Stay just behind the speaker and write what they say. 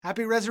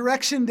Happy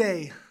Resurrection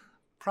Day.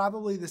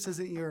 Probably this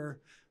isn't your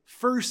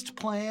first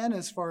plan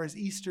as far as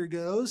Easter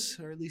goes,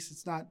 or at least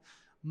it's not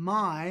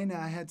mine.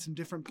 I had some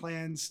different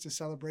plans to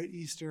celebrate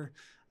Easter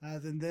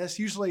than this.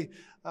 Usually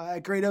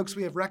at Great Oaks,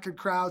 we have record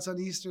crowds on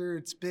Easter.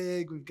 It's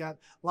big. We've got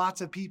lots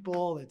of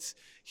people. It's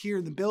here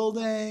in the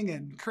building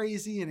and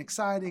crazy and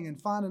exciting and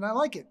fun, and I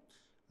like it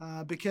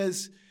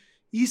because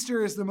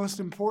Easter is the most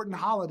important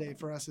holiday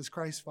for us as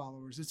Christ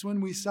followers. It's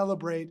when we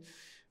celebrate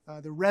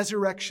the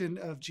resurrection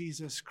of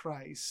Jesus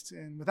Christ.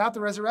 And without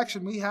the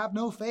resurrection, we have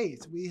no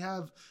faith. We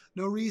have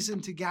no reason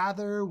to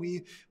gather.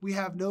 We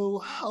have no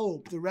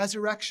hope. The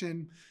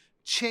resurrection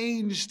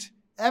changed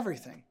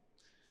everything.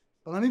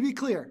 But let me be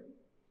clear.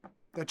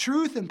 The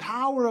truth and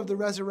power of the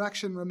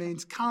resurrection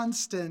remains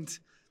constant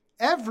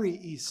every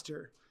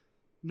Easter,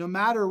 no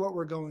matter what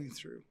we're going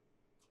through.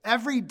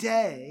 Every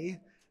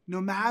day,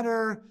 no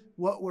matter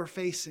what we're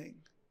facing.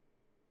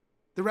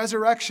 The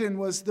resurrection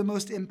was the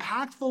most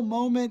impactful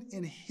moment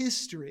in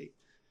history.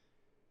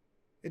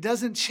 It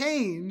doesn't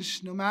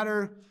change no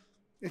matter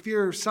if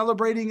you're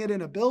celebrating it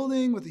in a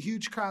building with a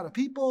huge crowd of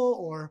people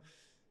or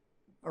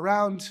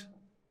around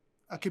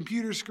a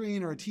computer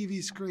screen or a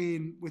TV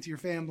screen with your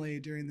family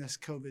during this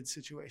COVID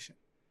situation.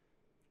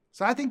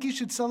 So I think you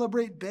should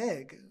celebrate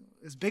big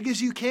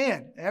as you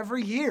can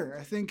every year.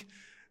 I think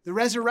the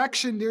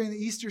resurrection during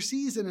the Easter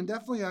season and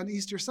definitely on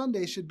Easter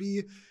Sunday should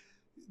be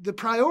the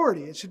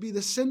priority. It should be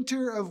the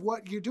center of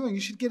what you're doing.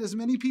 You should get as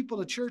many people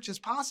to church as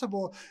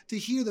possible to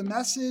hear the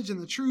message and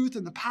the truth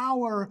and the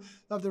power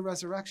of the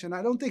resurrection.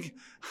 I don't think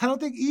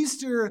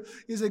Easter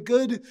is a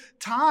good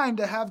time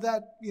to have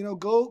that,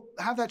 go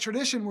have that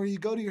tradition where you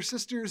go to your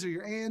sisters or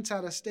your aunts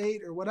out of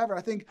state or whatever.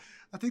 I think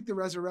the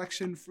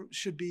resurrection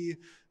should be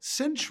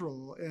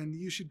central, and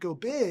you should go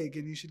big,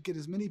 and you should get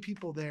as many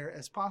people there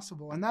as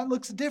possible. And that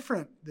looks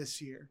different this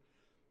year,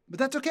 but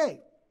that's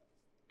okay.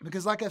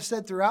 Because like I've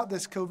said throughout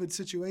this COVID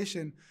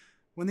situation,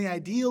 when the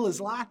ideal is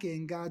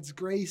lacking, God's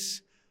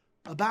grace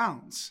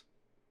abounds.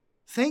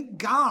 Thank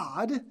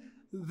God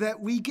that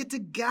we get to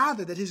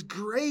gather, that his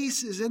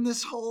grace is in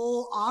this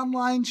whole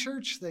online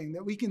church thing,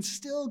 that we can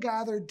still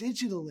gather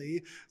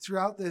digitally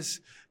throughout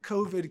this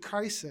COVID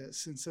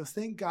crisis. And so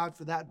thank God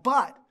for that.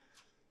 But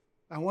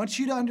I want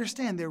you to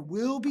understand there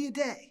will be a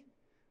day.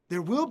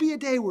 There will be a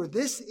day where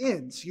this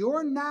ends.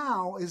 Your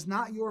now is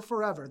not your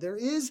forever. There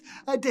is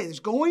a day.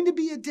 There's going to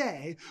be a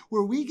day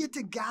where we get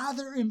to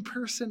gather in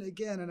person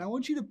again. And I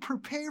want you to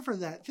prepare for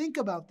that. Think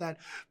about that.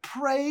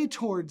 Pray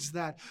towards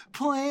that.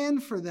 Plan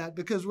for that,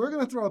 because we're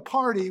going to throw a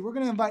party. We're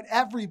going to invite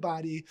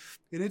everybody,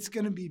 and it's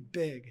going to be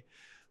big.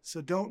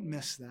 So don't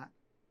miss that.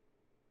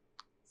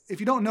 If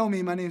you don't know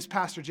me, my name is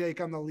Pastor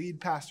Jake. I'm the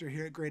lead pastor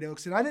here at Great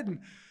Oaks. And I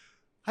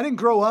didn't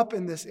grow up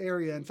in this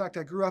area. In fact,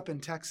 I grew up in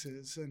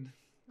Texas. And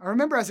I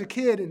remember as a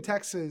kid in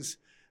Texas,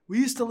 we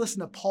used to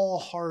listen to Paul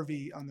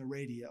Harvey on the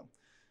radio.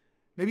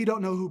 Maybe you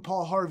don't know who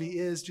Paul Harvey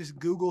is, just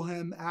Google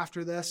him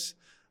after this.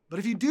 But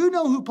if you do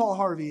know who Paul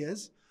Harvey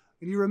is,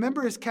 and you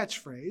remember his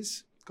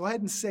catchphrase, go ahead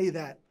and say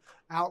that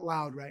out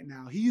loud right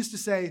now. He used to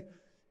say,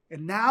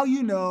 "And now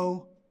you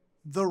know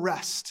the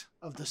rest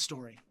of the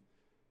story."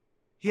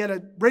 He had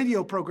a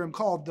radio program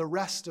called The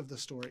Rest of the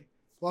Story.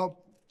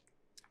 Well,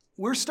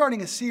 we're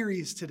starting a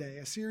series today,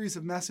 a series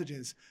of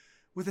messages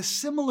with a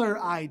similar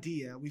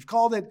idea. We've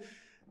called it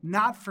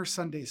Not for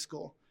Sunday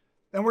School.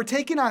 And we're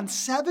taking on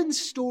 7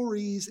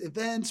 stories,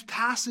 events,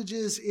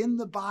 passages in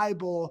the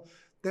Bible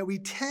that we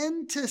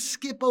tend to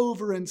skip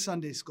over in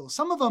Sunday school.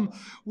 Some of them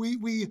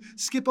we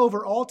skip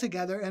over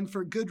altogether, and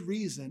for good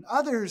reason.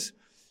 Others,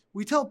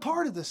 we tell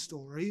part of the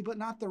story, but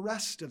not the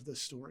rest of the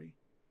story.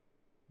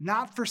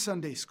 Not for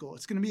Sunday school.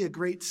 It's going to be a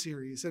great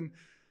series. And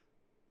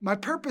my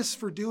purpose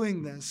for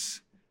doing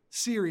this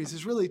series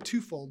is really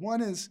twofold.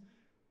 One is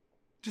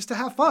just to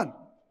have fun.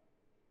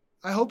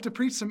 I hope to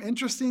preach some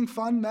interesting,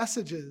 fun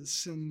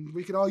messages, and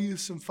we could all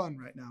use some fun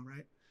right now,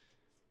 right?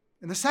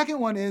 And the second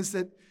one is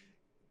that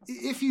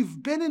if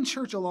you've been in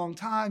church a long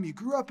time, you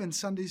grew up in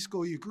Sunday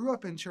school, you grew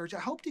up in church, I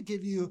hope to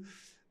give you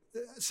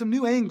some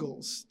new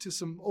angles to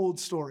some old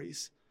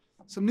stories,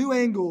 some new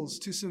angles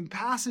to some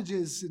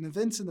passages and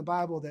events in the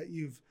Bible that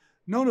you've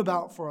known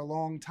about for a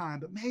long time,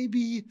 but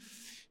maybe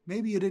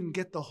you didn't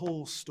get the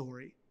whole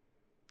story.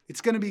 It's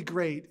going to be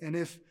great, and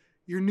if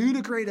you're new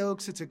to Great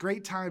Oaks, it's a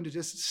great time to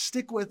just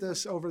stick with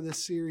us over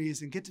this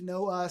series and get to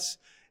know us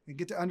and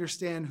get to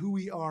understand who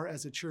we are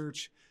as a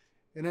church.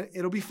 And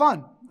it'll be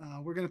fun.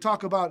 We're going to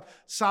talk about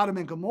Sodom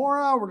and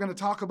Gomorrah. We're going to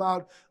talk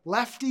about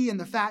Lefty and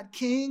the Fat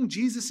King,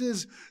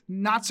 Jesus's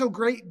not so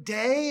great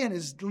day and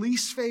his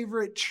least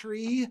favorite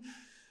tree.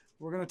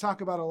 We're going to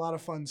talk about a lot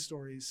of fun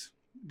stories.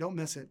 Don't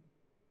miss it.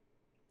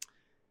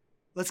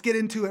 Let's get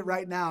into it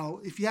right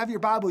now. If you have your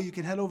Bible, you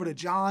can head over to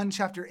John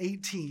chapter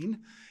 18.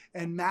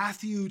 And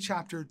Matthew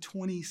chapter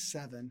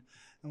 27,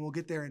 and we'll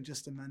get there in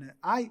just a minute.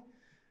 I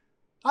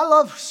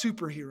love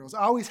superheroes.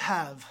 I always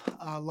have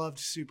loved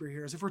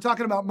superheroes. If we're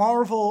talking about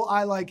Marvel,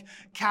 I like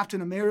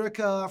Captain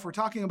America. If we're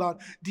talking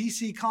about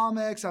DC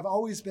Comics, I've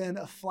always been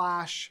a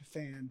Flash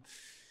fan.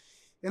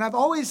 And I've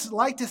always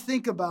liked to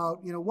think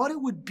about, what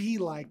it would be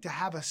like to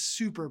have a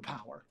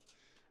superpower.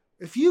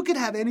 If you could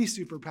have any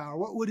superpower,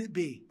 what would it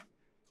be?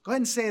 Go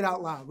ahead and say it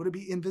out loud. Would it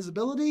be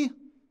invisibility,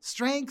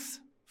 strength,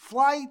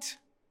 flight,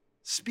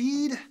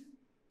 speed?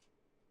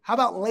 How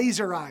about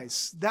laser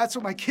eyes? That's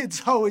what my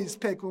kids always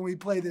pick when we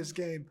play this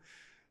game.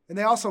 And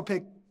they also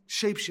pick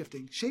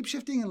shape-shifting.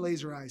 Shape-shifting and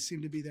laser eyes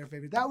seem to be their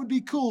favorite. That would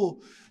be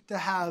cool to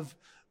have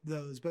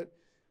those. But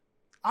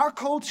our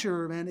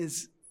culture, man,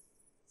 is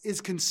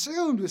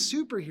consumed with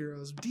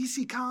superheroes.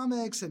 DC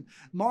Comics and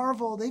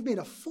Marvel, they've made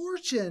a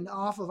fortune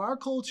off of our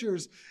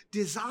culture's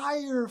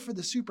desire for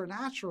the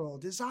supernatural,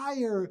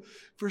 desire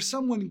for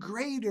someone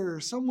greater,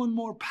 someone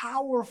more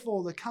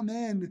powerful to come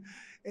in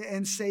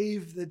and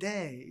save the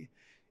day.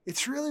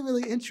 It's really,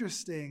 really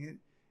interesting.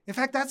 In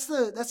fact, that's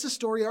the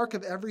story arc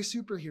of every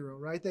superhero,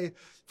 right? They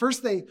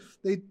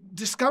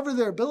discover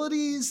their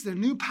abilities, their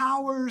new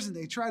powers, and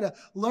they try to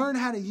learn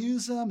how to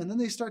use them, and then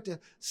they start to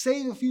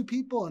save a few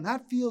people, and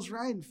that feels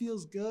right and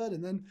feels good,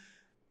 and then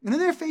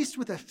they're faced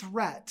with a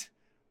threat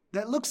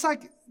that looks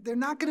like they're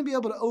not going to be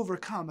able to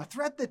overcome, a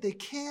threat that they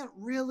can't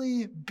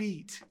really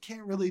beat,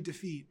 can't really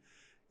defeat.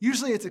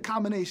 Usually it's a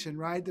combination,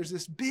 right? There's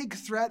this big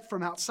threat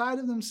from outside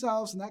of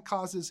themselves, and that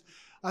causes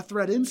a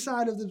threat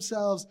inside of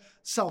themselves,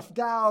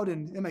 self-doubt,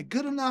 and am I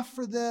good enough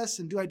for this?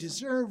 And do I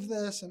deserve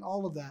this? And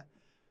all of that.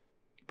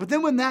 But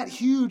then when that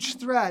huge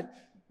threat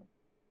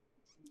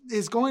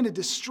is going to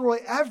destroy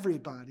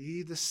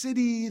everybody, the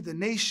city, the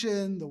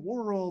nation, the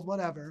world,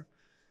 whatever,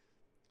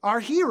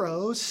 our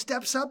hero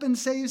steps up and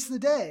saves the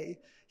day.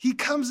 He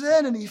comes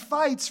in and he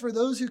fights for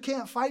those who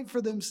can't fight for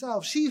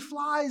themselves. She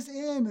flies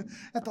in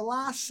at the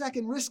last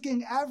second,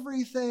 risking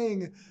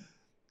everything,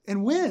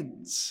 and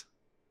wins.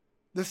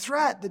 The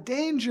threat, the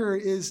danger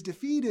is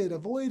defeated,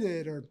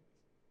 avoided, or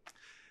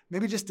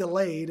maybe just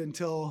delayed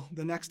until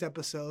the next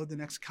episode, the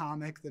next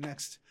comic, the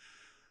next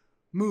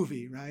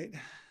movie, right?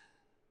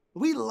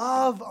 We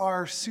love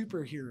our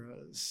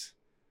superheroes.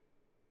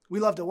 We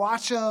love to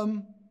watch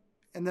them,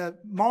 and the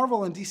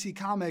Marvel and DC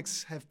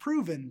Comics have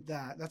proven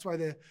that. That's why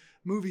the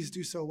movies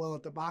do so well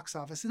at the box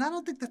office, and I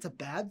don't think that's a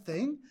bad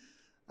thing.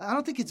 I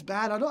don't think it's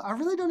bad. I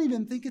really don't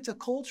even think it's a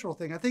cultural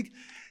thing. I think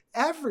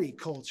every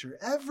culture,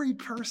 every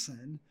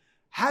person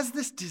has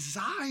this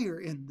desire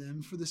in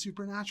them for the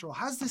supernatural,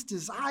 has this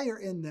desire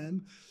in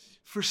them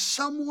for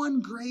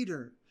someone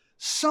greater,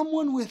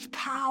 someone with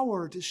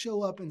power to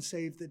show up and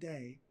save the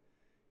day.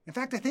 In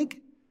fact, I think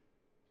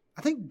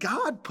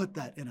God put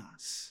that in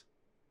us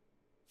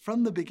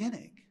from the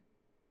beginning.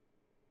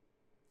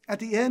 At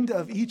the end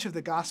of each of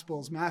the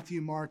Gospels,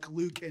 Matthew, Mark,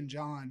 Luke, and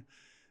John,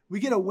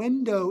 we get a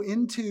window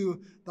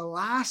into the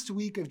last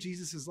week of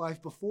Jesus'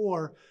 life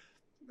before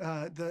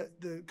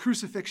the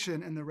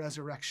crucifixion and the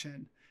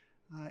resurrection.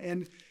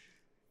 And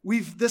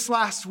we've, this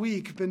last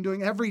week, been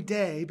doing every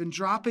day, been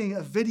dropping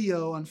a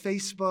video on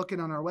Facebook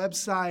and on our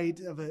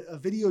website of a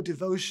video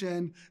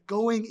devotion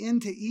going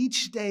into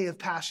each day of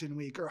Passion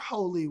Week or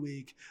Holy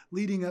Week,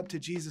 leading up to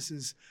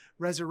Jesus'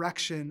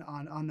 resurrection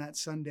on that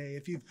Sunday.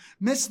 If you've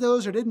missed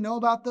those or didn't know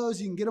about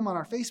those, you can get them on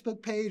our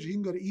Facebook page, or you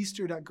can go to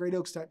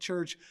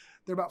easter.greatoaks.church.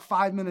 They're about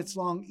 5 minutes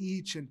long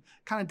each and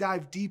kind of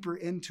dive deeper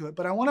into it.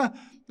 But I want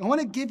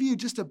to give you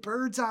just a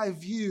bird's eye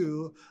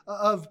view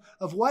of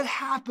what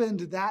happened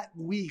that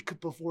week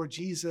before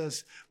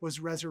Jesus was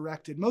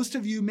resurrected. Most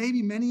of you,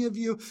 maybe many of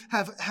you,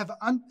 have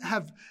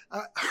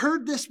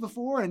heard this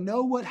before and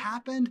know what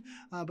happened,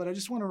 but I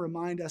just want to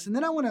remind us. And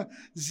then I want to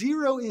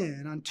zero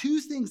in on two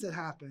things that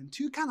happened,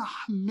 two kind of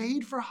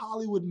made for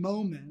Hollywood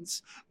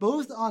moments,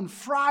 both on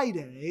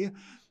Friday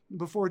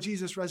before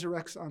Jesus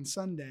resurrects on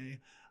Sunday.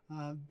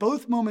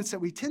 Both moments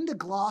that we tend to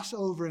gloss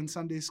over in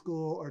Sunday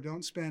school or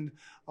don't spend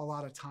a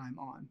lot of time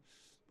on.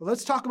 But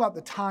let's talk about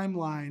the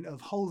timeline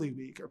of Holy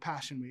Week or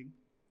Passion Week.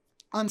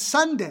 On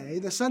Sunday,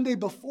 the Sunday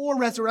before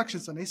Resurrection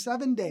Sunday,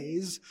 7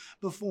 days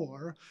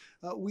before,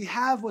 we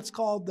have what's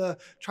called the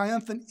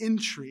triumphant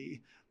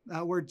entry,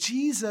 where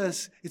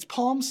Jesus, it's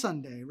Palm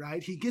Sunday,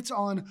 right? He gets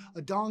on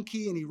a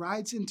donkey and he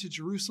rides into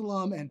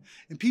Jerusalem, and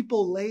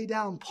people lay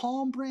down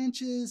palm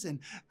branches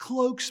and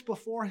cloaks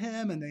before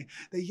him, and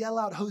they yell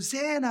out,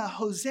 "Hosanna,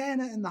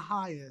 Hosanna in the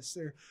highest."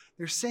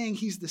 They're saying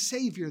he's the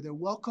Savior. They're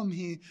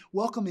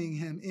welcoming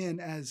him in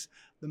as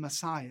the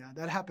Messiah.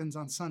 That happens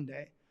on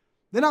Sunday.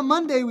 Then on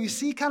Monday, we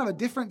see kind of a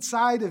different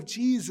side of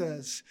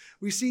Jesus.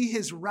 We see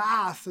his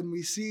wrath and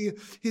we see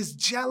his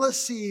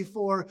jealousy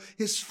for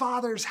his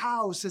Father's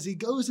house as he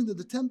goes into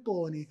the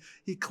temple and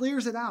he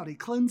clears it out. He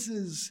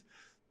cleanses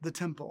the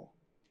temple.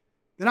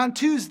 Then on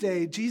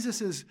Tuesday, Jesus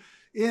is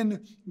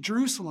in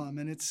Jerusalem,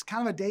 and it's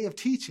kind of a day of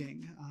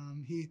teaching.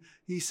 He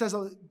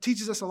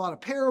teaches us a lot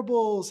of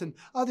parables and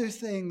other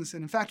things.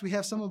 And in fact, we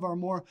have some of our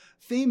more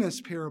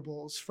famous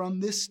parables from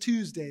this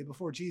Tuesday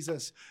before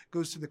Jesus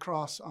goes to the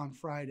cross on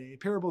Friday.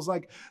 Parables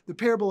like the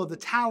parable of the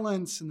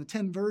talents and the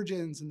 10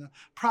 virgins and the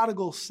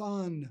prodigal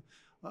son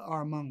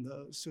are among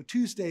those. So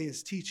Tuesday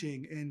is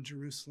teaching in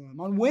Jerusalem.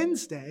 On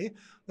Wednesday,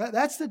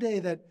 that's the day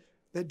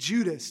that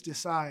Judas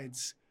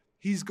decides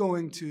he's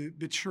going to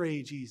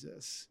betray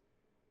Jesus.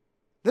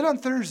 Then on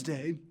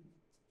Thursday,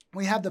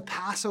 we have the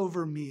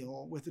Passover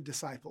meal with the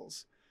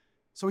disciples.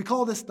 So we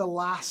call this the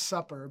Last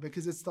Supper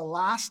because it's the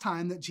last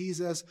time that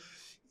Jesus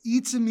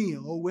eats a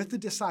meal with the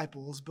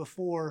disciples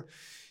before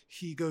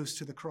he goes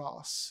to the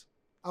cross.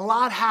 A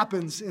lot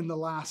happens in the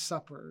Last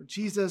Supper.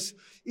 Jesus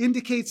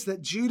indicates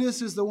that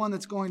Judas is the one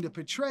that's going to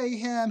betray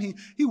him.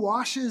 He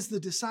washes the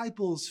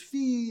disciples'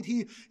 feet.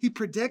 He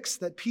predicts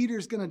that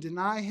Peter's going to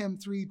deny him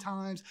 3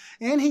 times.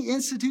 And he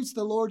institutes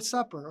the Lord's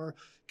Supper or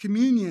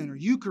communion or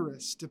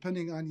Eucharist,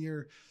 depending on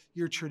your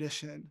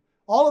tradition.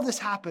 All of this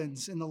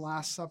happens in the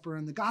Last Supper,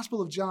 and the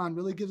Gospel of John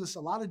really gives us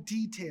a lot of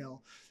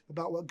detail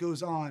about what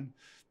goes on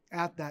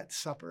at that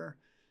supper.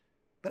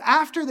 But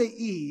after they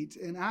eat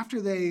and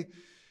after they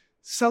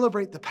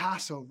celebrate the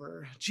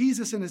Passover,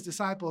 Jesus and his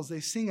disciples, they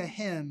sing a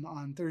hymn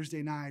on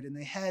Thursday night and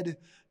they head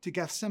to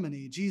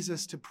Gethsemane.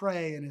 Jesus to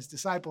pray and his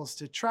disciples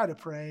to try to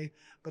pray,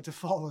 but to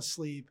fall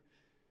asleep.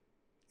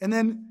 And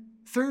then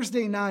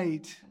Thursday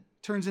night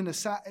turns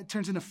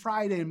into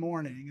Friday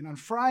morning. And on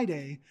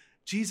Friday,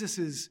 Jesus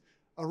is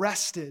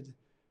arrested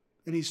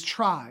and he's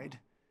tried.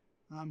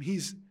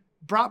 He's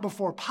brought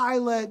before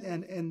Pilate,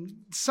 and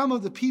some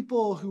of the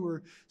people who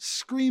were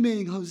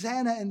screaming,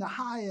 "Hosanna in the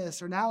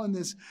highest," are now in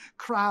this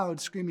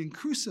crowd screaming,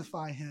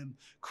 "Crucify him,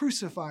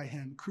 crucify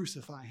him,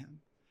 crucify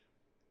him."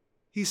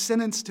 He's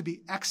sentenced to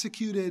be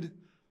executed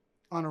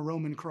on a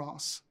Roman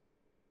cross.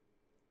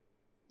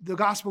 The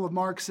Gospel of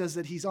Mark says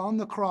that he's on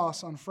the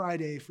cross on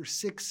Friday for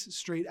 6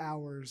 straight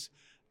hours,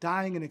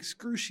 dying an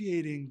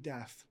excruciating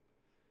death.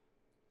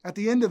 At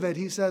the end of it,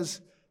 he says,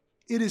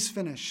 "It is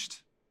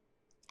finished.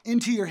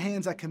 Into your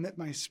hands I commit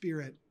my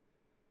spirit."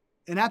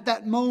 And at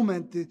that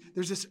moment,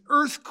 there's this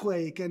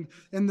earthquake, and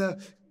the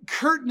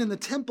curtain in the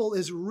temple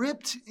is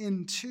ripped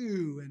in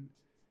 2. And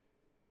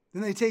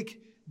then they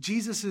take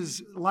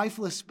Jesus'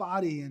 lifeless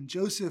body, and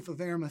Joseph of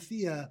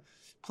Arimathea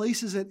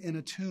places it in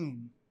a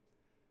tomb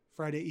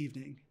Friday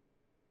evening.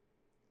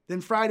 Then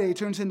Friday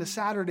turns into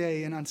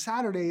Saturday, and on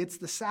Saturday it's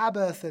the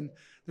Sabbath, and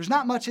there's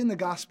not much in the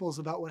Gospels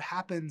about what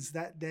happens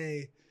that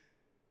day.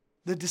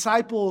 The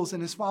disciples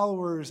and his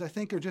followers, I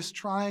think, are just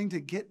trying to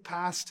get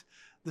past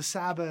the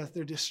Sabbath.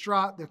 They're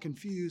distraught, they're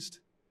confused.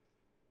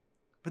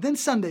 But then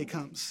Sunday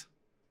comes,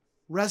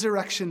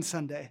 Resurrection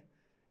Sunday.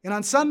 And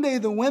on Sunday,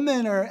 the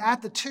women are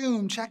at the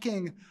tomb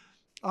checking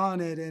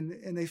on it,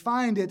 and they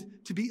find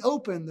it to be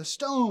open, the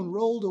stone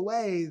rolled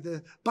away,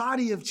 the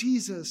body of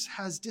Jesus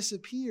has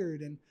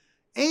disappeared. And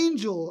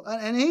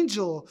an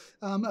angel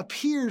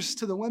appears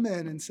to the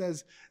women and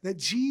says that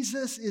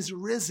Jesus is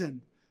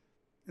risen.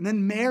 And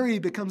then Mary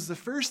becomes the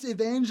first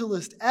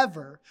evangelist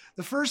ever,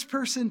 the first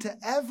person to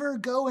ever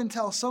go and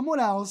tell someone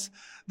else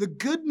the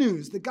good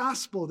news, the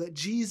gospel that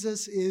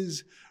Jesus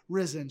is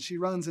risen. She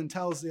runs and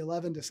tells the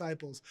 11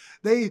 disciples.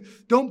 They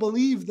don't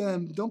believe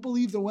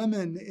the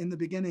women in the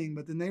beginning,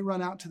 but then they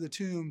run out to the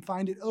tomb,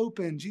 find it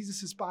open,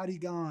 Jesus' body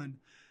gone,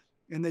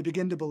 and they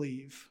begin to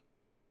believe.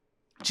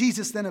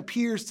 Jesus then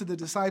appears to the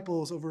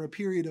disciples over a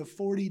period of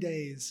 40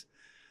 days,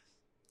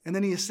 and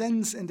then he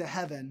ascends into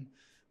heaven,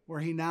 where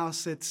he now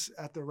sits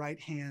at the right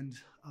hand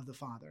of the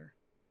Father.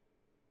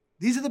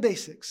 These are the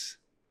basics.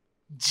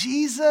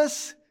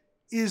 Jesus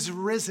is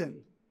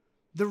risen.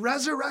 The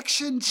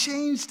resurrection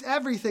changed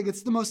everything.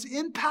 It's the most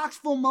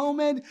impactful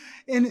moment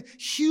in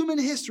human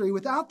history.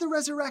 Without the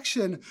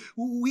resurrection,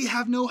 we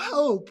have no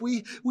hope.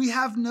 We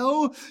have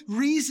no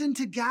reason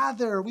to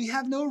gather. We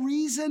have no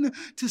reason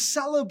to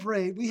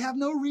celebrate. We have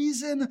no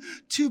reason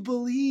to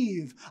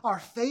believe. Our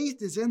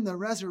faith is in the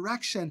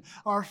resurrection.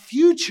 Our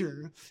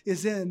future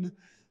is in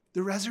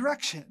the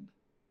resurrection.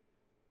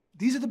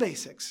 These are the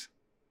basics.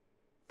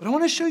 But I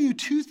want to show you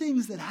 2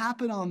 things that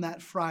happen on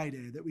that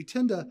Friday that we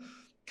tend to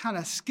kind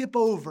of skip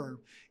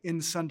over in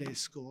Sunday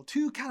school.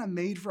 2 kind of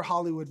made for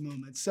Hollywood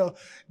moments. So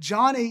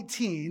John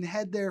 18,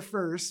 head there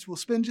first. We'll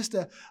spend just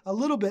a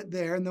little bit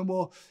there, and then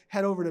we'll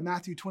head over to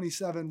Matthew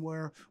 27,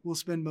 where we'll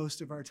spend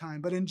most of our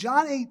time. But in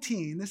John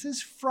 18, this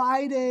is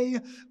Friday,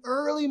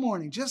 early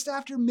morning, just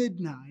after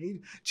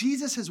midnight.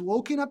 Jesus has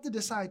woken up the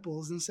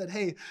disciples and said,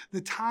 "Hey,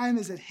 the time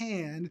is at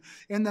hand."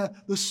 And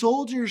the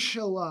soldiers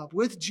show up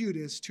with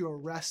Judas to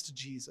arrest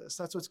Jesus.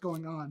 That's what's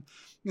going on.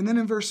 And then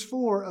in verse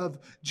 4 of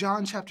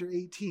John chapter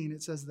 18,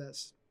 it says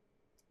this: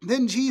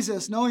 "Then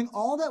Jesus, knowing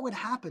all that would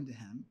happen to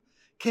him,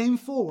 came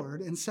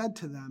forward and said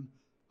to them,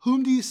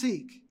 'Whom do you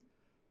seek?'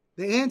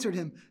 They answered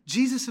him,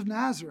 'Jesus of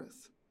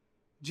Nazareth.'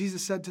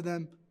 Jesus said to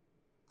them,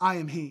 'I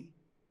am he.'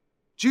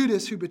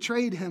 Judas, who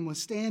betrayed him,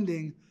 was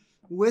standing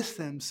with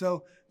them."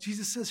 So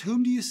Jesus says,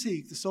 "Whom do you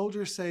seek?" The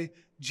soldiers say,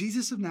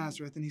 "Jesus of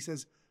Nazareth." And he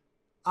says,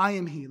 "I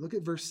am he." Look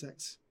at verse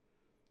 6.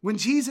 When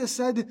Jesus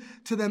said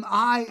to them,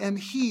 "I am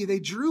he," they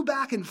drew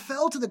back and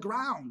fell to the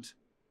ground.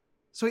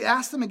 So he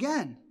asked them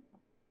again,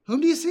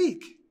 "Whom do you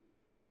seek?"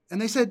 And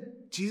they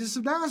said, "Jesus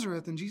of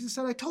Nazareth." And Jesus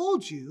said, "I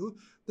told you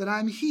that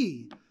I'm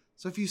he.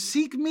 So if you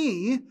seek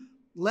me,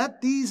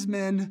 let these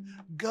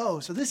men go."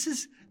 So this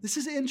is this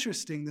is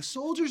interesting. The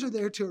soldiers are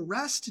there to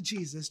arrest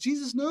Jesus.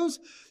 Jesus knows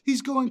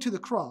he's going to the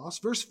cross.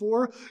 Verse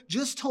 4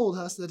 just told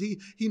us that he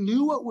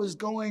knew what was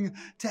going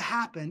to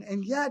happen.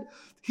 And yet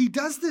he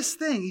does this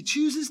thing. He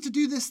chooses to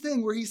do this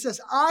thing where he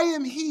says, I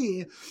am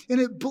he.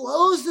 And it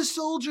blows the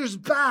soldiers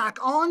back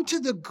onto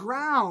the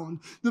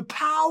ground. The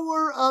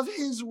power of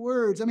his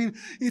words. I mean,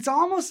 it's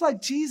almost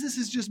like Jesus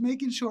is just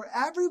making sure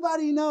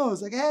everybody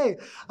knows, like, hey,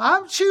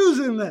 I'm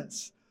choosing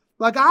this.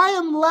 Like, I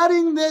am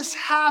letting this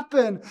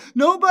happen.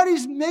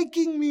 Nobody's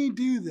making me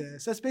do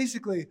this. That's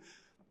basically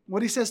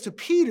what he says to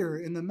Peter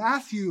in the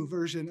Matthew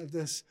version of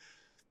this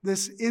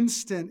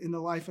instant in the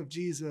life of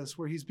Jesus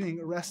where he's being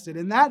arrested.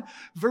 In that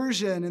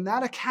version, in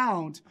that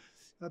account,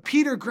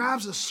 Peter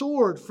grabs a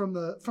sword from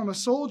a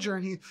soldier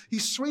and he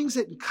swings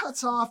it and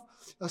cuts off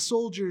a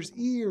soldier's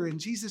ear. And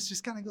Jesus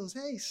just kind of goes,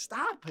 hey,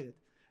 stop it.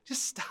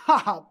 Just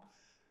stop.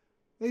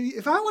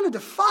 If I wanted to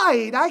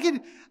fight, I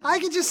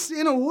could just,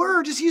 in a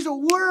word, just use a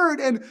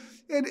word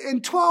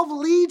and 12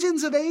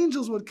 legions of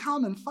angels would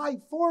come and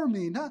fight for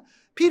me. No,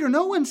 Peter,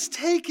 no one's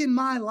taken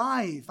my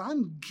life.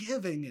 I'm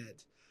giving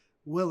it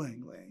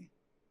willingly.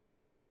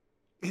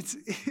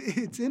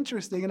 It's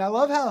interesting. And I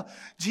love how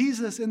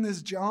Jesus in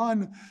this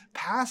John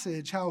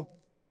passage, how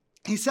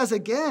he says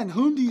again,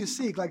 whom do you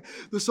seek? Like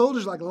the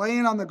soldier's like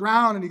laying on the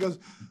ground and he goes,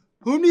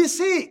 whom do you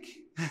seek?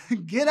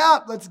 Get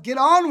up. Let's get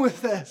on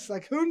with this.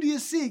 Like, whom do you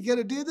seek? You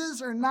going to do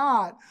this or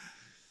not?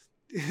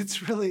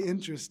 It's really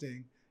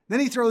interesting. Then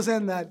he throws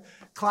in that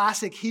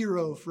classic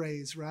hero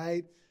phrase,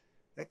 right?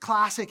 That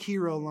classic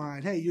hero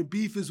line. Hey, your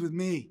beef is with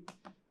me.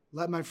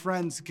 Let my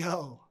friends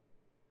go.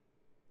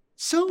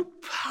 So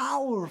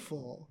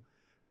powerful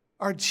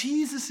are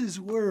Jesus'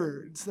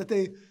 words that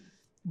they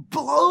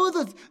blow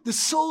the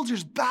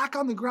soldiers back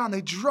on the ground.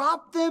 They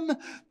drop them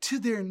to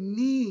their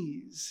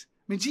knees.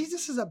 I mean,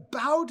 Jesus is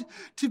about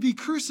to be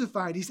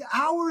crucified. He's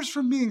hours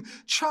from being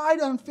tried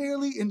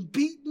unfairly and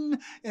beaten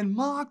and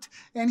mocked,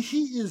 and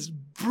he is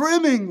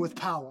brimming with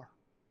power.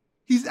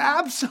 He's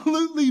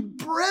absolutely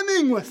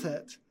brimming with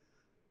it.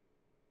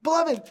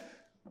 Beloved,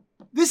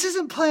 this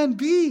isn't plan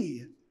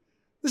B.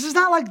 This is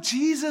not like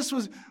Jesus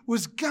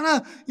was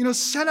gonna,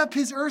 set up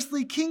his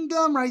earthly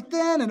kingdom right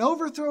then and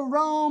overthrow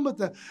Rome. But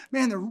the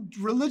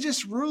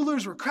religious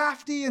rulers were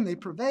crafty and they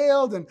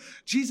prevailed, and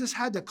Jesus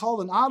had to call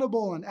an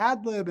audible and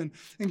ad lib and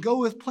go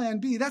with plan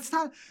B. That's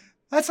not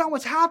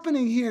what's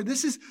happening here.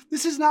 This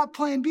is not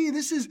plan B.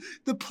 This is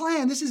the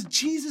plan. This is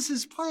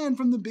Jesus' plan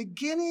from the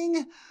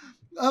beginning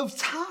of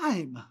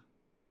time.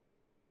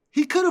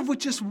 He could have, with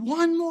just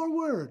one more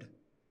word,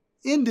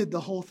 ended the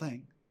whole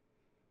thing.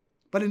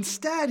 But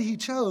instead, he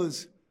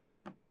chose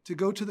to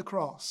go to the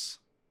cross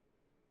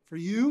for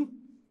you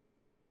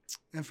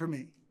and for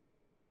me.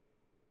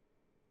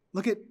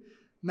 Look at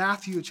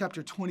Matthew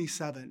chapter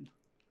 27. I'll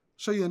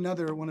show you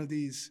another one of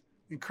these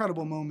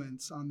incredible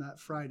moments on that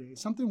Friday.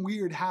 Something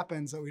weird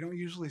happens that we don't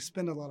usually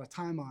spend a lot of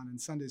time on in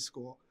Sunday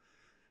school.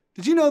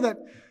 Did you know that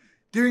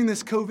during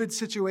this COVID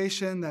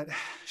situation that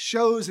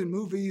shows and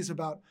movies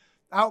about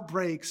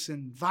outbreaks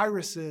and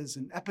viruses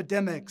and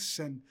epidemics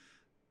and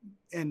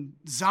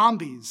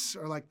zombies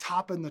are like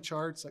topping the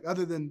charts, like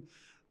other than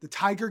the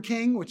Tiger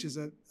King, which is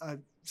a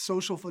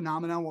social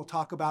phenomenon we'll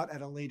talk about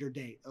at a later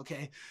date,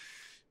 okay?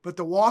 But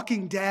The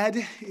Walking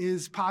Dead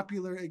is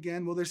popular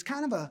again. Well, there's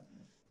kind of a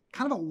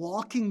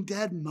Walking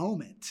Dead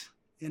moment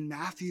in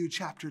Matthew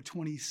chapter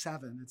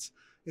 27.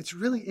 It's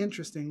really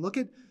interesting. Look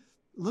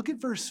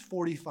at verse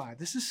 45.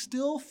 This is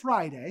still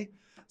Friday.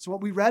 So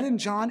what we read in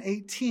John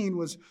 18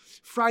 was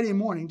Friday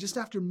morning, just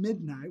after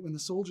midnight, when the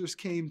soldiers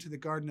came to the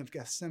Garden of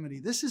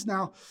Gethsemane. This is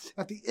now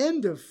at the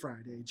end of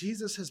Friday.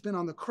 Jesus has been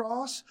on the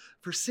cross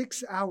for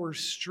 6 hours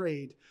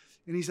straight,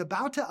 and he's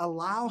about to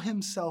allow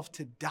himself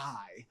to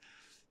die,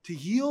 to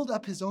yield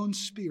up his own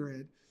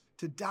spirit,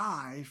 to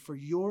die for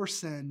your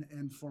sin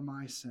and for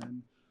my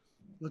sin.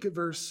 Look at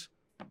verse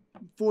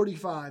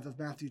 45 of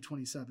Matthew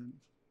 27.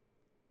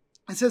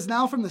 It says,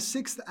 now from the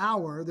 6th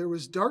hour, there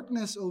was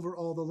darkness over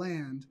all the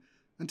land,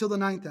 until the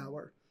 9th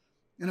hour.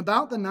 And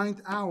about the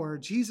 9th hour,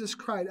 Jesus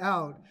cried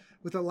out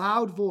with a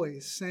loud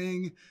voice,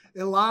 saying,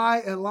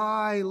 Eli,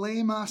 Eli,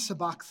 lema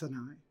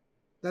sabachthani.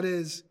 That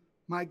is,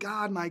 my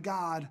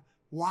God,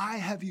 why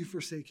have you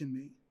forsaken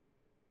me?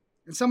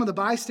 And some of the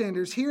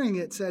bystanders hearing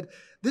it said,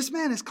 this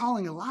man is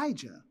calling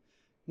Elijah.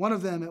 One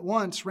of them at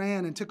once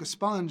ran and took a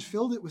sponge,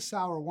 filled it with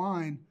sour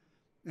wine,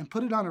 and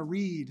put it on a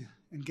reed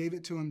and gave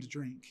it to him to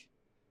drink.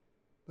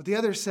 But the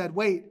others said,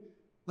 wait,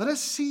 let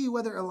us see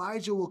whether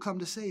Elijah will come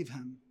to save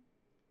him.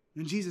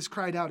 And Jesus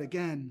cried out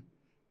again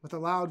with a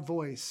loud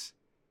voice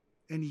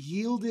and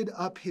yielded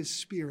up his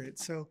spirit.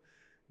 So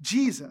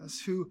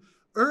Jesus, who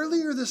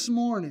earlier this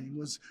morning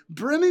was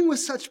brimming with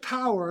such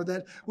power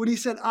that when he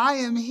said, I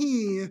am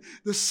he,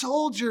 the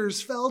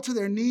soldiers fell to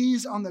their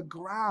knees on the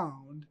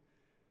ground,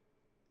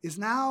 is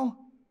now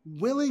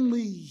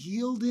willingly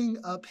yielding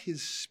up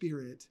his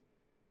spirit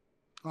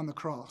on the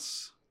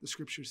cross, the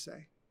scriptures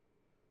say.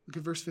 Look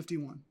at verse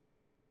 51.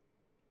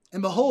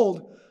 And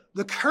behold,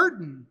 the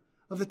curtain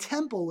of the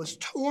temple was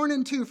torn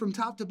in two from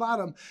top to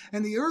bottom,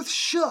 and the earth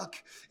shook,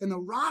 and the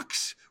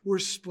rocks were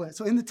split.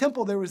 So in the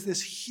temple, there was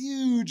this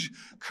huge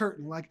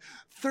curtain, like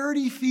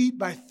 30 feet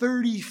by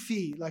 30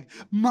 feet, like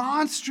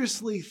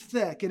monstrously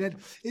thick. And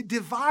it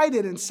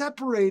divided and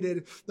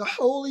separated the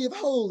Holy of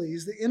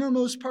Holies, the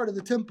innermost part of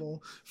the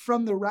temple,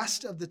 from the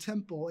rest of the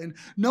temple. And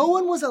no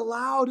one was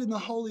allowed in the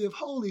Holy of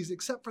Holies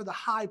except for the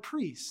high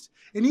priest.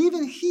 And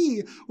even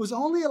he was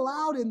only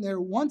allowed in there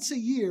once a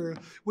year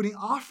when he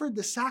offered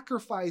the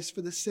sacrifice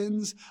for the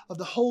sins of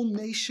the whole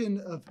nation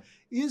of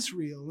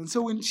Israel. And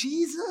so when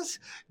Jesus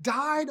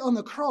died on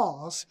the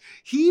cross,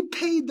 he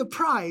paid the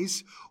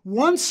price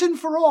once and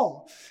for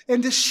all.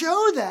 And to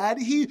show that,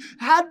 he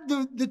had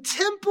the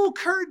temple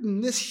curtain,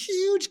 this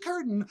huge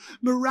curtain,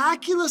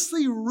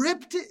 miraculously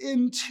ripped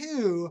in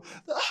two,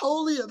 the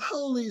Holy of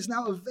Holies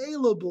now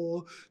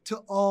available to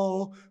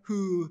all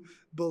who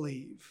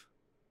believe.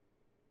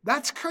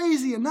 That's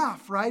crazy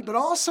enough, right? But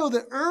also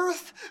the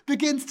earth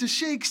begins to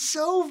shake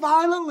so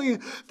violently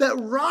that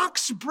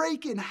rocks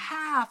break in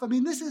half. I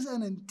mean, this is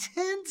an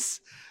intense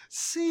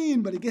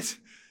scene, but it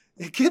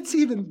gets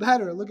even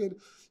better. Look at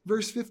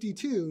verse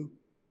 52.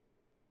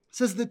 It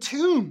says, the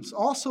tombs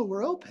also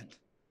were opened,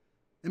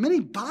 and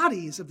many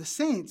bodies of the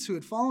saints who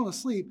had fallen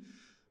asleep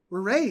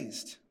were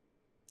raised.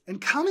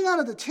 And coming out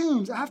of the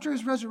tombs after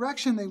his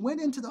resurrection, they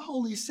went into the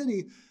holy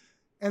city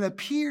and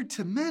appeared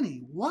to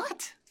many.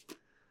 What?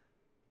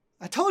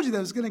 I told you that I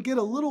was going to get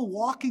a little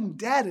Walking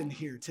Dead in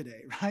here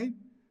today, right?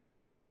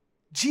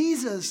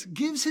 Jesus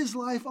gives his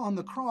life on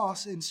the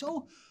cross, and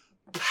so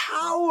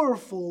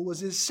powerful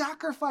was his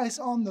sacrifice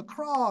on the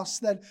cross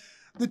that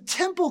the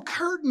temple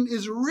curtain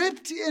is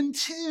ripped in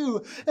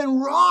two, and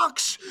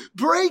rocks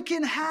break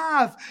in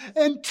half,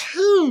 and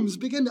tombs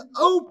begin to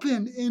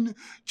open in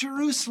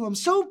Jerusalem.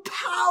 So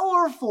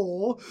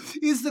powerful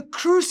is the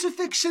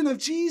crucifixion of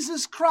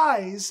Jesus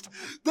Christ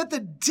that the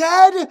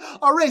dead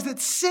are raised, that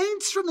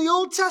saints from the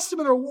Old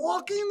Testament are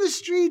walking the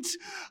streets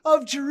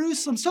of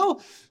Jerusalem.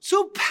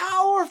 So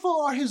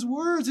powerful are his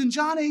words in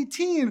John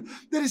 18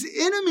 that his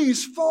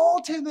enemies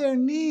fall to their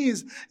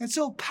knees, and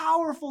so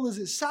powerful is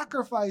his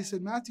sacrifice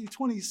in Matthew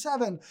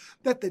 27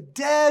 that the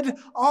dead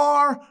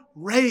are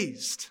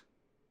raised.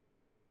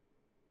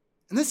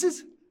 And this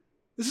is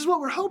what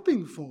we're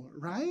hoping for,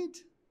 right?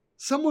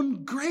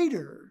 Someone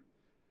greater.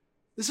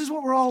 This is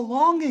what we're all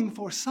longing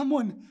for.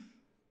 Someone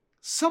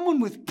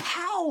with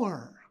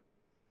power.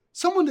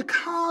 Someone to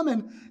come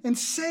and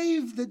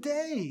save the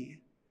day.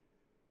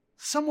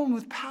 Someone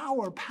with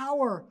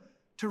power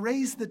to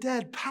raise the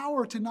dead,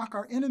 power to knock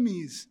our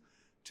enemies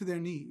to their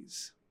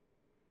knees.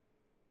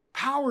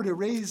 Power to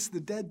raise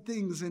the dead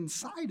things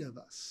inside of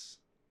us.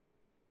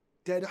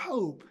 Dead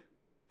hope,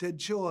 dead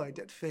joy,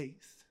 dead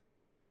faith.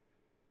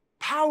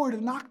 Power to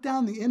knock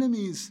down the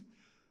enemies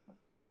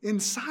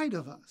inside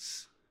of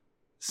us.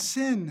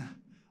 Sin,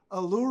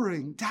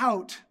 alluring,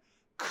 doubt,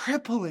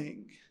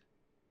 crippling,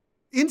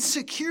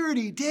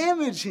 insecurity,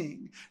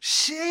 damaging,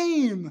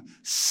 shame,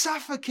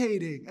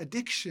 suffocating,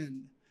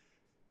 addiction,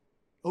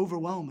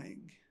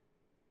 overwhelming.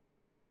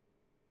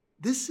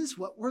 This is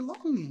what we're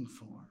longing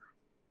for.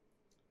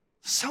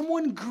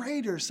 Someone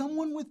greater,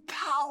 someone with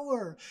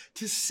power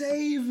to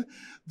save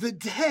the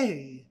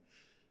day.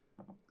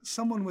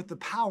 Someone with the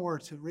power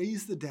to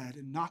raise the dead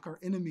and knock our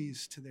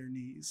enemies to their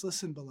knees.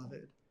 Listen,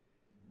 beloved,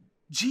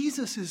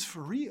 Jesus is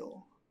for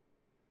real.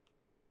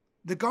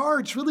 The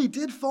guards really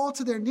did fall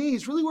to their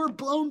knees, really were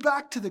blown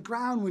back to the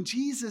ground when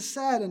Jesus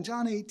said in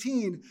John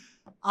 18,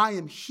 I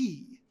am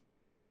he.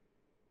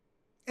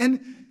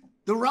 And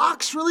the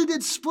rocks really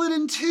did split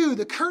in two.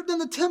 The curtain in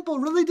the temple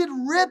really did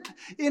rip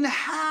in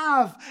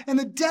half. And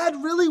the dead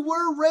really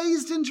were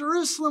raised in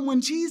Jerusalem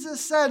when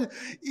Jesus said,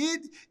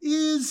 it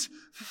is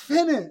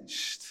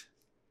finished.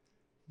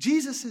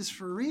 Jesus is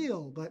for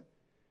real, but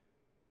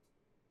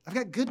I've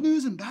got good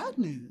news and bad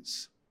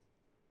news.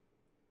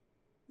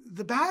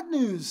 The bad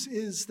news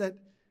is that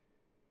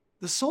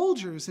the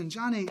soldiers in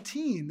John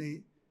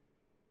 18,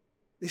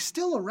 they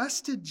still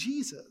arrested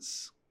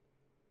Jesus.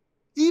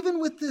 Even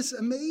with this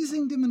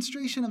amazing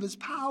demonstration of his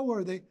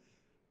power, they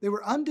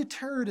were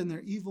undeterred in their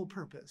evil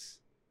purpose.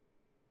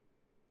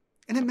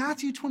 And in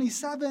Matthew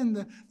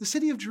 27, the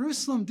city of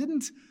Jerusalem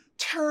didn't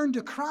turn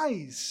to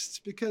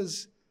Christ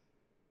because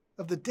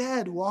of the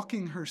dead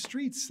walking her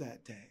streets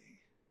that day.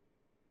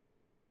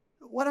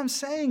 What I'm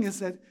saying is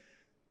that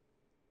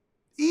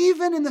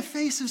even in the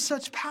face of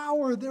such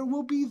power, there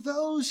will be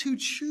those who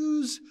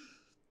choose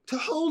to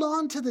hold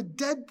on to the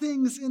dead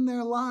things in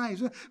their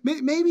lives.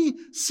 Maybe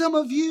some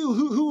of you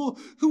who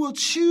will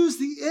choose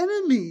the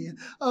enemy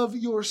of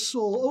your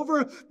soul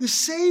over the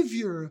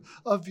Savior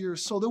of your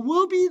soul. There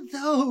will be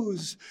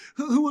those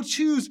who will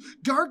choose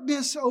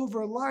darkness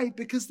over light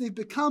because they've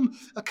become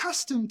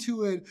accustomed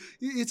to it.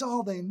 It's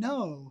all they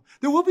know.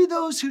 There will be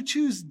those who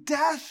choose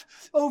death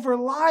over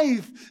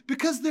life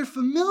because they're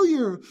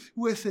familiar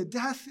with it.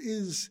 Death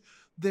is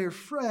their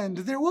friend.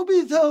 There will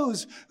be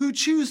those who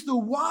choose the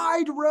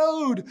wide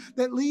road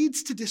that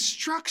leads to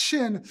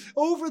destruction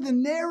over the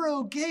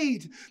narrow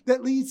gate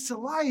that leads to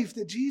life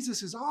that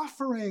Jesus is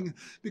offering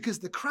because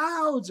the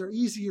crowds are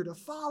easier to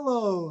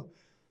follow.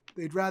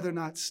 They'd rather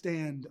not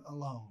stand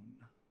alone.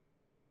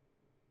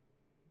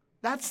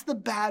 That's the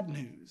bad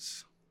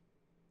news.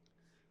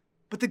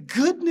 But the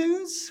good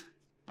news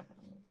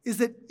is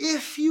that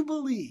if you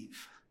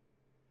believe,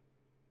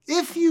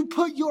 if you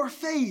put your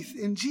faith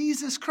in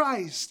Jesus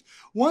Christ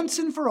once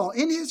and for all,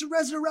 in his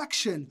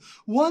resurrection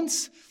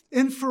once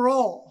and for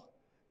all,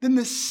 then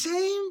the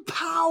same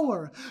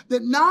power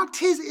that knocked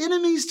his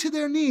enemies to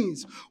their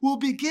knees will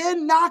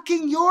begin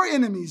knocking your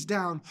enemies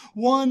down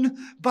one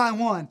by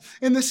one.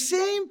 And the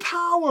same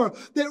power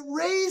that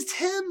raised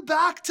him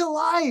back to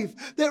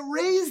life, that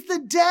raised the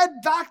dead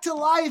back to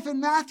life in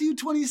Matthew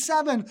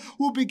 27,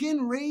 will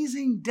begin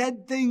raising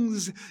dead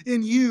things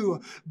in you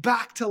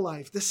back to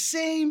life. The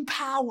same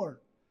power.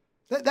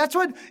 That's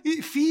what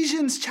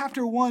Ephesians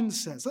chapter 1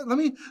 says. Let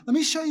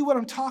me show you what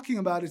I'm talking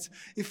about. It's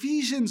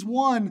Ephesians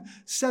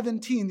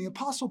 1:17. The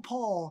Apostle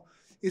Paul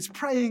is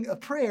praying a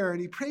prayer,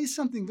 and he prays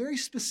something very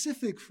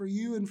specific for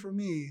you and for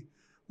me.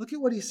 Look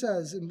at what he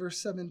says in verse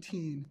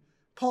 17.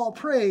 Paul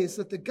prays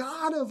that the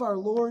God of our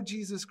Lord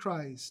Jesus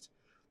Christ,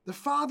 the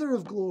Father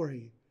of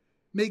glory,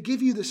 may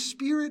give you the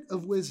spirit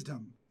of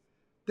wisdom,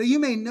 that you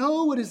may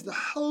know what is the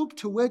hope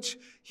to which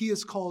he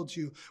has called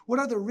you, what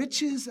are the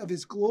riches of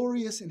his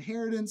glorious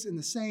inheritance in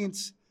the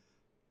saints,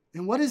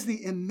 and what is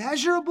the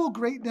immeasurable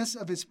greatness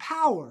of his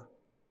power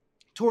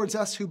towards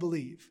us who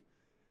believe.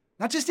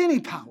 Not just any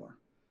power.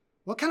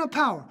 What kind of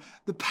power?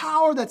 The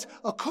power that's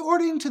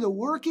according to the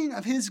working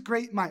of his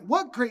great might.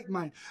 What great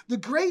might? The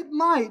great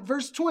might,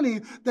 verse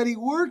 20, that he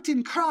worked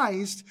in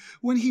Christ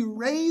when he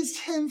raised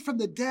him from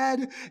the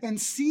dead and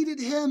seated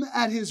him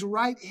at his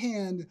right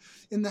hand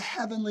in the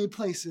heavenly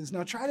places.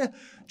 Now try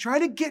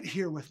to get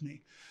here with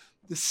me.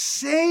 The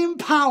same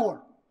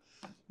power,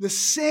 the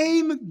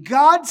same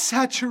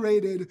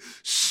God-saturated,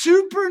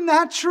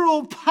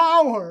 supernatural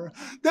power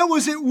that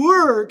was at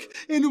work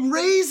in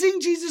raising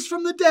Jesus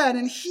from the dead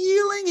and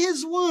healing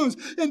his wounds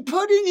and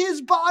putting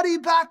his body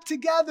back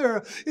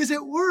together is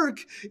at work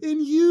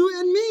in you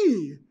and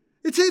me.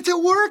 It's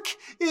at work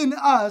in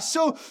us.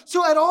 So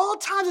at all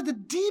times, at the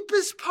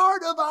deepest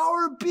part of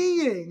our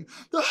being,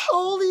 the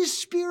Holy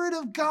Spirit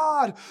of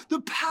God, the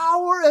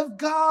power of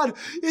God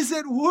is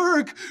at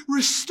work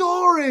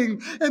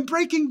restoring and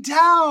breaking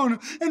down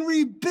and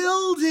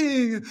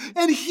rebuilding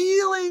and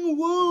healing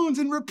wounds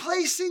and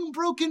replacing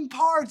broken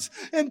parts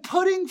and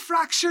putting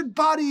fractured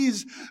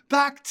bodies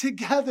back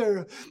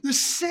together. The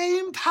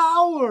same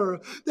power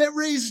that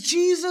raised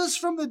Jesus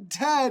from the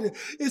dead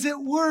is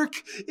at work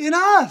in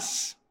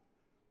us.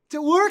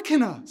 To work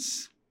in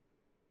us.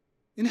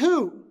 In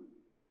who?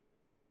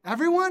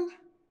 Everyone?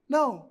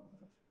 No,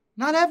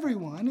 not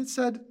everyone. It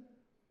said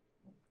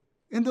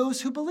in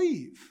those who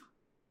believe.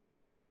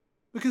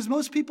 Because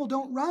most people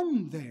don't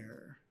run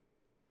there.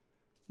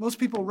 Most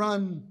people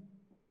run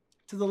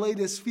to the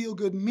latest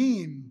feel-good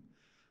meme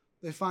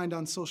they find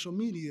on social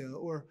media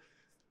or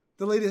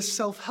the latest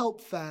self-help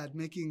fad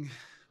making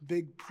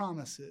big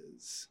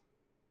promises.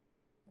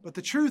 But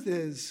the truth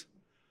is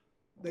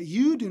that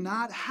you do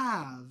not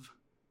have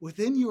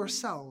within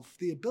yourself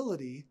the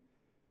ability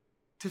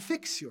to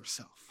fix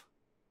yourself.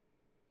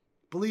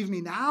 Believe me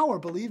now, or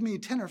believe me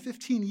 10 or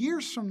 15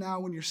 years from now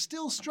when you're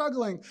still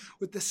struggling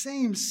with the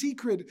same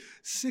secret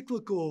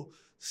cyclical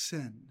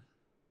sin.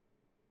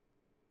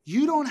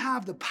 You don't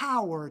have the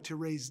power to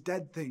raise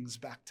dead things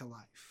back to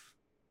life.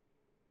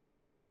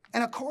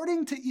 And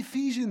according to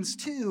Ephesians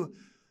 2,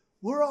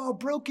 we're all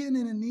broken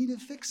and in need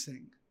of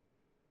fixing.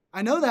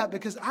 I know that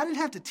because I didn't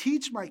have to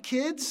teach my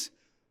kids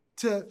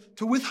to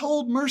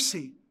withhold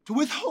mercy, to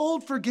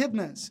withhold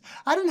forgiveness.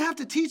 I didn't have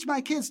to teach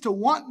my kids to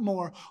want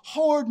more,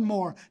 hoard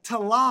more, to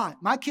lie.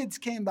 My kids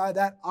came by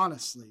that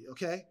honestly,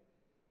 okay?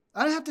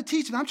 I didn't have to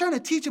teach them. I'm trying to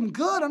teach them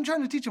good. I'm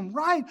trying to teach them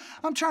right.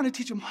 I'm trying to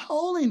teach them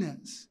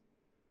holiness.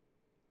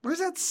 Where does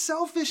that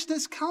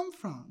selfishness come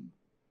from?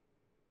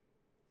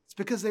 It's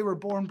because they were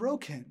born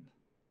broken.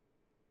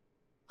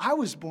 I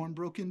was born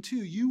broken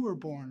too. You were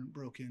born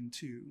broken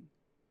too.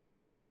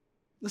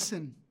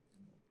 Listen,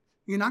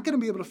 you're not going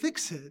to be able to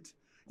fix it.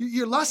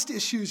 Your lust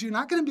issues, you're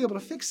not going to be able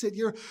to fix it.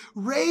 Your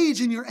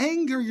rage and your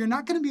anger, you're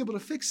not going to be able to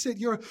fix it.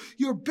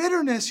 Your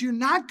bitterness, you're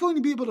not going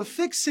to be able to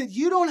fix it.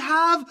 You don't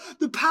have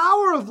the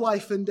power of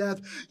life and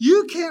death.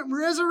 You can't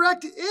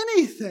resurrect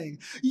anything.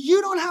 You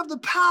don't have the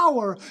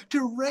power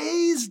to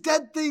raise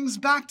dead things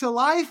back to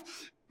life,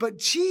 but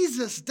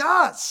Jesus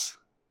does.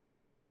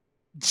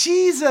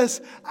 Jesus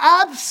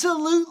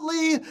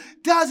absolutely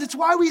does. It's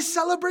why we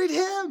celebrate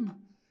him.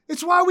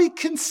 It's why we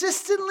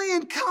consistently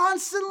and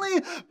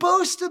constantly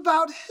boast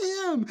about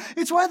him.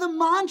 It's why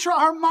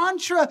our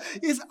mantra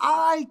is,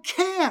 I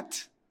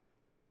can't.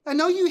 I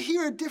know you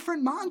hear a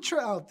different mantra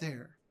out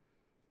there.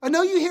 I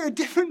know you hear a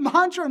different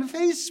mantra on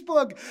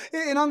Facebook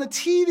and on the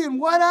TV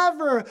and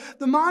whatever.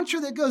 The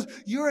mantra that goes,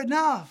 you're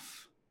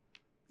enough.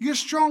 You're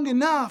strong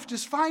enough.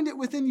 Just find it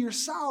within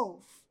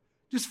yourself.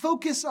 Just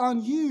focus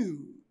on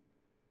you.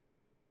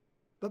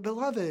 But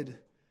beloved,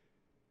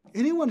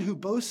 anyone who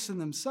boasts in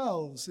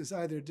themselves is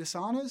either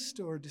dishonest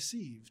or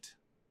deceived.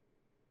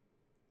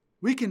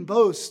 We can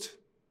boast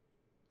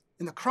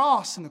in the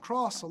cross and the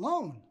cross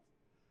alone,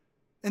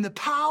 in the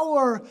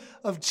power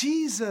of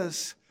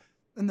Jesus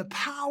and the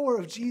power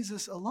of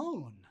Jesus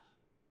alone.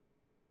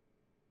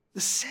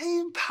 The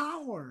same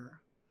power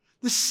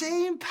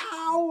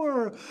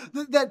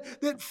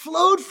that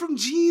flowed from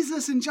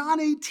Jesus in John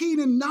 18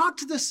 and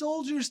knocked the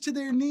soldiers to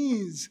their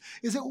knees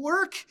is at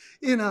work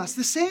in us.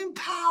 The same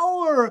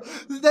power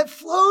that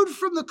flowed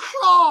from the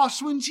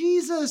cross when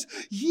Jesus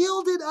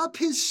yielded up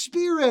his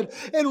spirit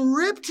and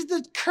ripped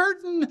the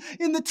curtain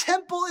in the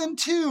temple in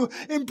two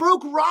and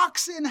broke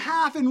rocks in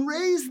half and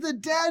raised the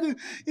dead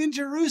in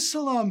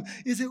Jerusalem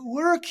is at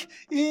work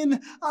in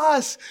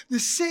us. The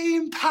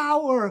same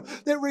power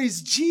that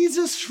raised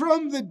Jesus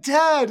from the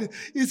dead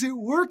is at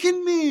work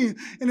in me,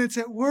 and it's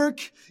at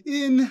work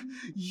in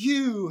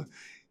you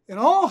and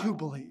all who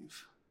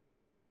believe.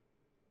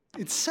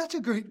 It's such a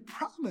great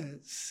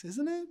promise,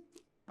 isn't it?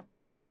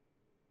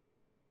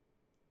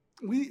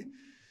 We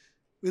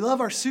love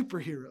our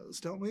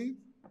superheroes, don't we?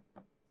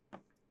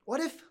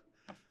 What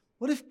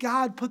if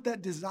God put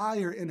that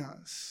desire in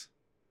us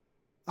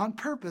on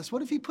purpose?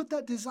 What if he put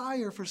that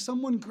desire for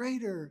someone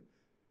greater?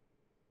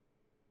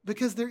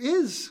 Because there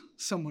is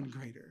someone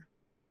greater.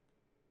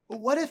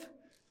 What if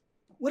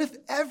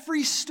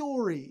every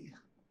story,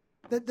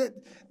 that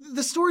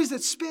the stories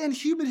that span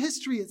human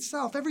history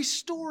itself, every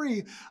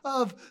story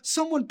of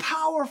someone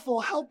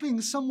powerful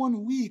helping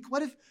someone weak,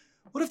 what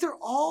if they're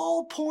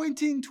all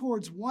pointing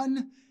towards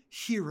one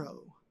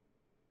hero,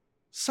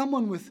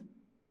 someone with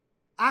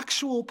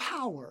actual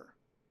power,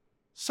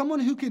 someone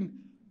who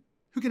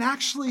can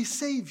actually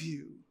save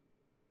you,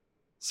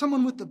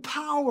 someone with the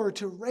power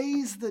to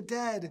raise the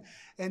dead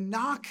and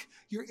knock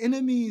your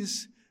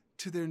enemies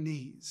to their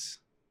knees?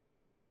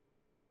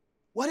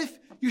 What if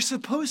you're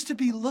supposed to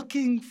be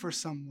looking for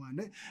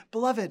someone?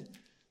 Beloved,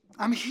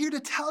 I'm here to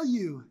tell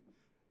you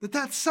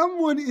that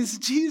someone is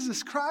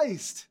Jesus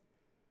Christ.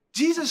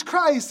 Jesus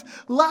Christ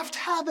left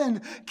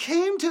heaven,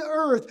 came to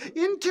earth,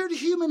 entered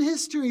human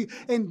history,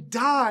 and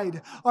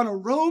died on a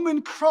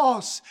Roman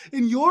cross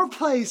in your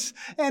place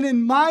and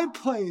in my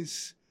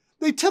place.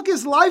 They took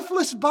his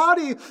lifeless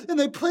body and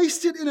they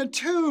placed it in a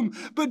tomb.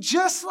 But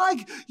just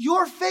like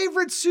your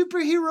favorite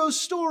superhero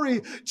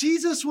story,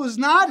 Jesus was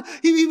not,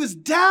 he was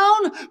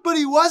down, but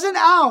he wasn't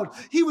out.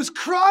 He was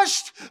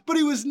crushed, but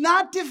he was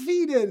not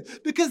defeated,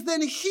 because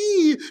then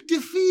he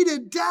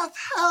defeated death,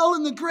 hell,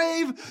 and the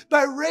grave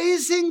by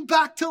raising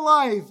back to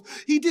life.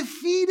 He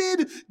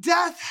defeated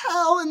death,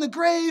 hell, and the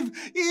grave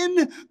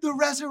in the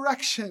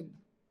resurrection.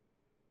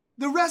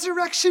 The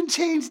resurrection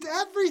changed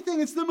everything.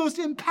 It's the most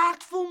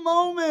impactful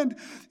moment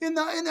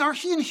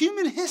in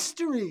human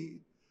history.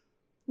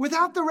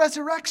 Without the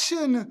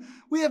resurrection,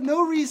 we have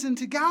no reason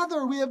to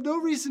gather. We have no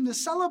reason to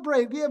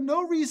celebrate. We have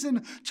no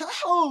reason to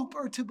hope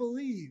or to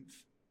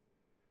believe.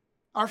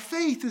 Our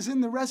faith is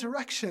in the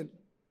resurrection.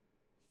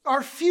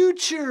 Our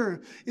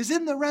future is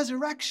in the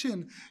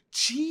resurrection.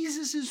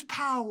 Jesus'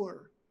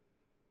 power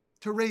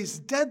to raise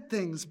dead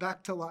things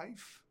back to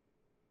life.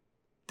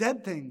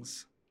 Dead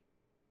things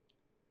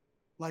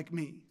like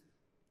me.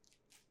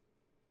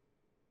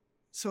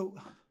 So,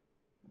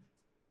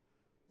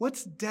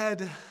 what's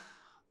dead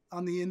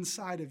on the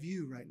inside of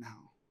you right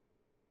now?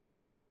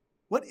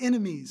 What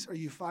enemies are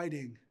you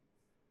fighting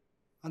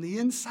on the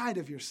inside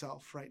of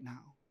yourself right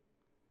now?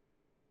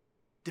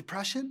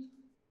 Depression?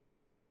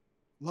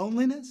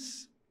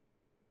 Loneliness?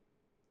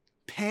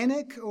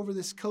 Panic over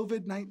this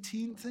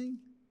COVID-19 thing?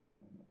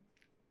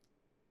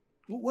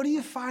 What are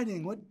you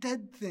fighting? What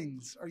dead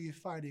things are you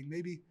fighting?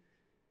 Maybe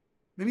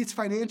it's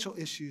financial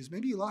issues.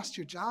 Maybe you lost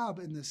your job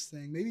in this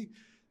thing. Maybe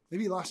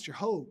you lost your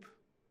hope.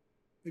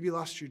 Maybe you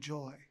lost your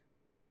joy.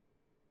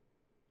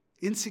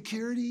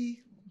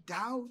 Insecurity,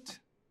 doubt.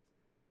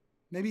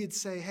 Maybe you'd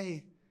say,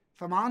 hey,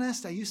 if I'm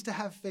honest, I used to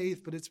have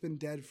faith, but it's been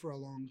dead for a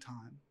long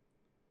time.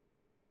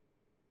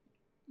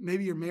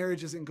 Maybe your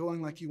marriage isn't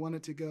going like you want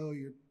it to go.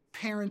 Your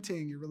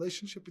parenting, your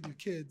relationship with your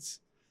kids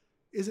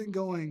isn't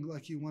going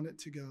like you want it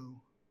to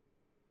go.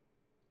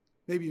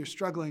 Maybe you're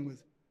struggling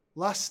with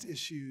lust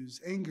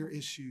issues, anger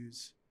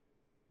issues,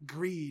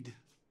 greed.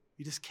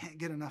 You just can't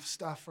get enough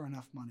stuff or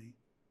enough money.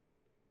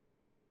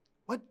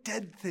 What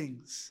dead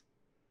things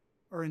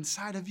are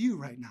inside of you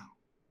right now?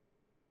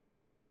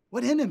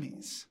 What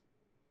enemies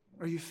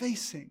are you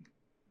facing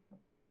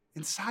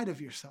inside of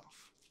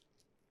yourself?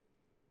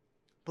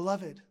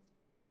 Beloved,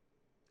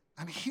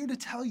 I'm here to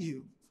tell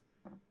you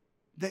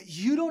that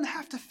you don't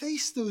have to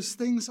face those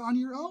things on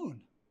your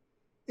own.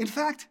 In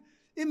fact,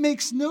 it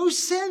makes no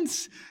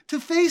sense to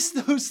face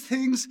those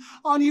things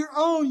on your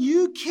own.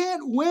 You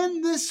can't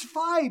win this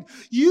fight.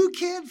 You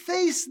can't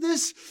face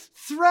this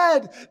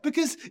threat,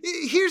 because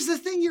here's the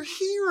thing, your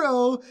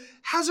hero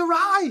has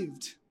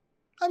arrived.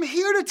 I'm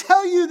here to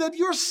tell you that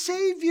your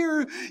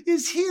Savior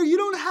is here. You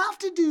don't have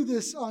to do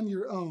this on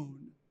your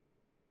own.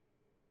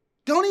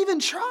 Don't even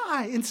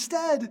try.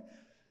 Instead,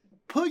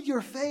 Put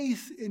your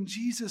faith in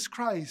Jesus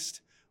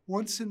Christ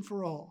once and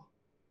for all.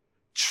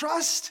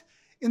 Trust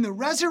in the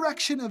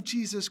resurrection of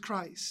Jesus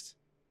Christ.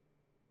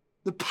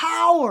 The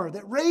power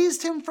that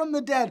raised him from the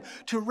dead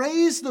to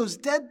raise those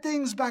dead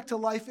things back to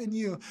life in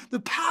you. The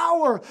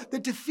power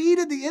that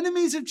defeated the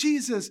enemies of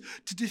Jesus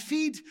to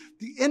defeat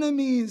the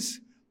enemies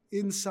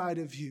inside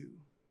of you.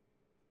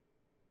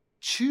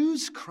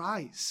 Choose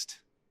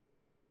Christ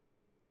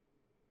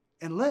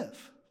and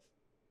live.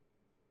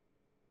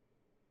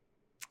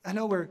 I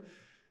know we're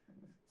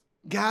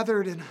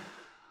gathered in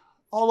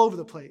all over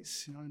the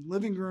place, in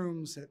living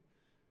rooms, at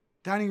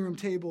dining room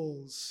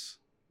tables,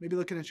 maybe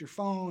looking at your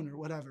phone or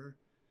whatever.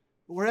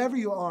 But wherever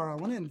you are, I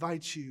want to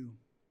invite you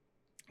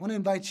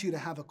to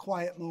have a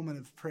quiet moment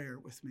of prayer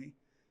with me.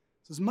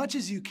 So as much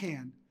as you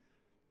can,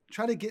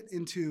 try to get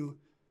into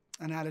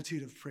an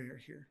attitude of prayer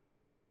here.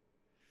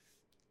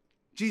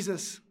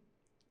 Jesus,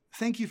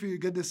 thank you for your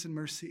goodness and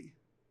mercy.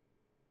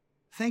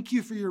 Thank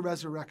you for your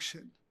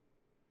resurrection.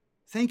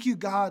 Thank you,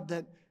 God,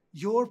 that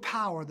your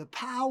power, the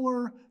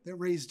power that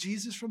raised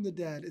Jesus from the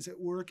dead, is at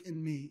work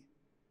in me,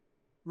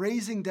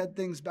 raising dead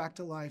things back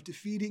to life,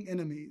 defeating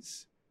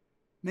enemies,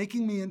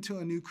 making me into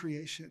a new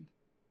creation.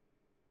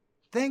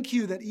 Thank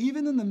you that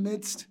even in the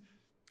midst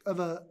of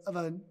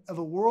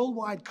a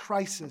worldwide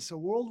crisis, a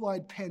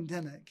worldwide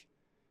pandemic,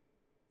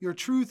 your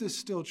truth is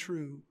still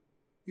true.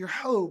 Your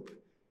hope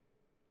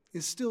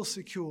is still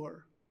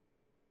secure.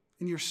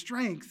 And your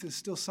strength is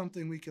still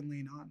something we can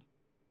lean on.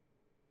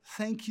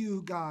 Thank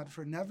you, God,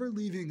 for never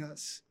leaving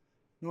us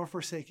nor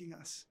forsaking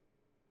us.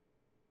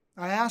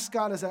 I ask,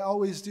 God, as I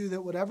always do,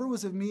 that whatever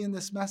was of me in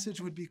this message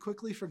would be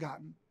quickly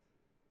forgotten.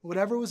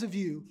 Whatever was of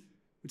you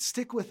would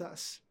stick with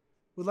us,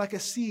 would like a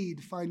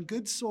seed find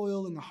good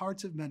soil in the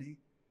hearts of many,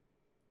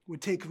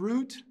 would take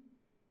root,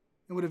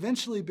 and would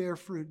eventually bear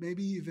fruit,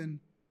 maybe even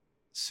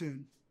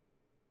soon.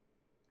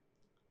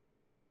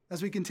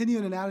 As we continue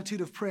in an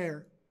attitude of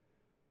prayer,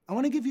 I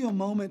want to give you a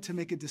moment to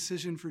make a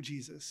decision for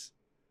Jesus.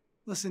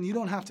 Listen, you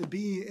don't have to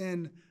be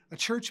in a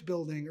church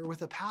building or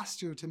with a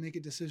pastor to make a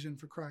decision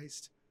for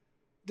Christ.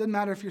 It doesn't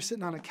matter if you're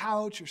sitting on a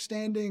couch or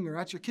standing or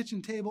at your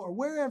kitchen table or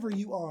wherever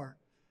you are.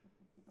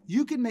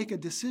 You can make a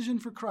decision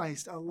for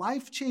Christ, a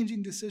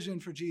life-changing decision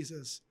for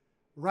Jesus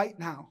right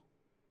now.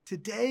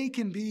 Today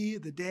can be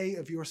the day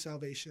of your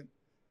salvation.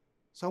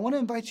 So I want to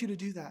invite you to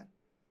do that.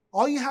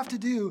 All you have to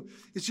do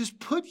is just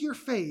put your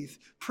faith,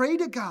 pray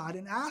to God,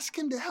 and ask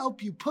him to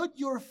help you put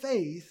your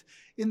faith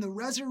in the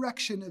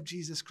resurrection of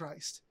Jesus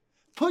Christ.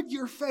 Put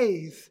your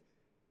faith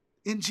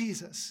in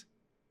Jesus.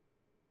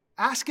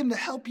 Ask him to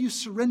help you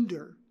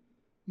surrender.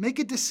 Make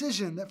a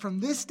decision that from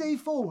this day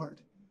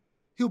forward,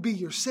 he'll be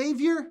your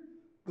Savior,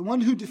 the one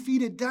who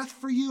defeated death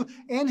for you,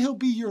 and he'll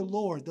be your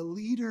Lord, the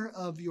leader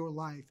of your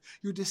life.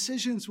 Your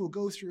decisions will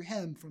go through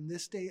him from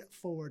this day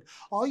forward.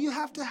 All you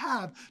have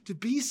to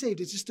be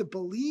saved is just a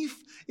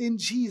belief in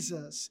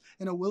Jesus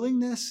and a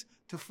willingness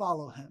to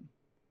follow him.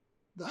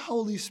 The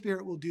Holy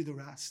Spirit will do the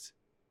rest.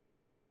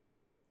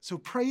 So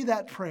pray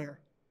that prayer.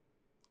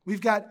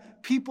 We've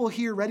got people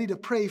here ready to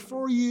pray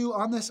for you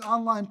on this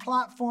online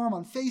platform,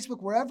 on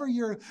Facebook, wherever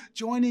you're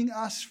joining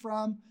us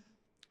from.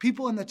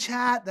 People in the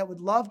chat that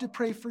would love to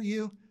pray for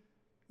you.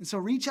 And so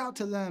reach out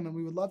to them, and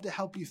we would love to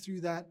help you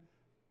through that.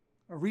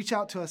 Or reach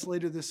out to us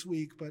later this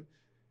week. But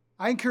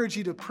I encourage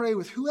you to pray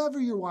with whoever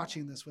you're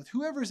watching this with,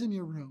 whoever's in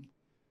your room,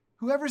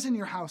 whoever's in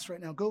your house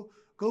right now.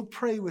 Go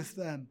pray with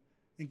them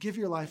and give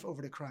your life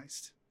over to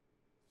Christ.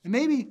 And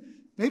maybe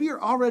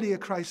you're already a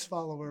Christ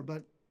follower,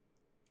 but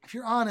if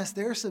you're honest,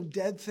 there are some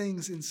dead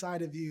things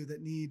inside of you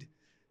that need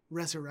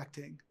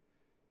resurrecting.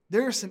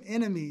 There are some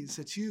enemies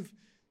that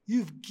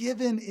you've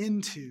given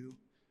into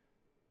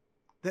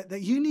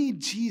that you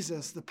need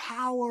Jesus, the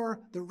power,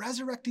 the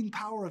resurrecting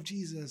power of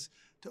Jesus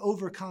to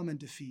overcome and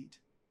defeat.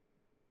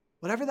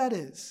 Whatever that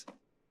is,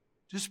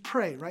 just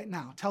pray right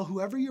now. Tell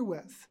whoever you're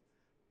with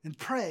and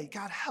pray,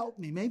 God, help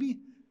me. Maybe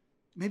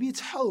it's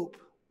hope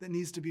that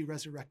needs to be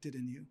resurrected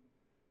in you.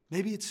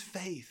 Maybe it's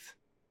faith.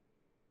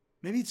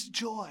 Maybe it's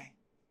joy.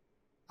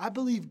 I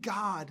believe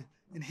God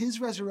in his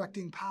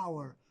resurrecting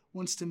power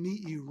wants to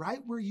meet you right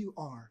where you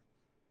are.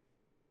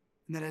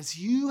 And that as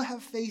you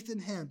have faith in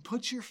him,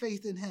 put your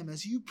faith in him,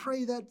 as you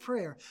pray that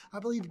prayer, I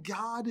believe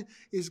God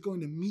is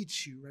going to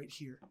meet you right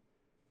here,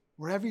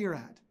 wherever you're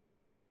at,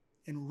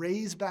 and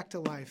raise back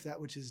to life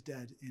that which is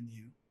dead in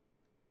you.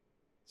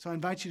 So I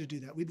invite you to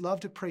do that. We'd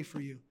love to pray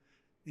for you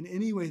in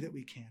any way that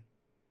we can.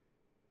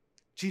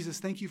 Jesus,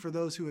 thank you for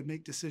those who would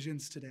make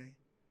decisions today.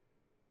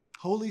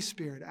 Holy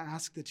Spirit, I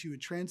ask that you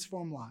would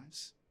transform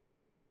lives,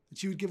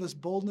 that you would give us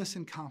boldness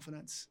and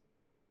confidence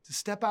to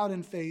step out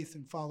in faith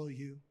and follow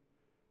you.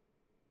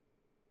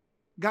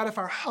 God, if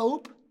our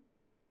hope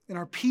and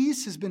our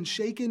peace has been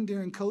shaken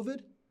during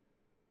COVID,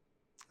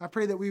 I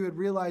pray that we would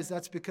realize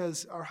that's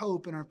because our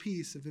hope and our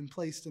peace have been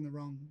placed in the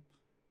wrong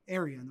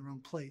area, in the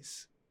wrong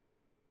place.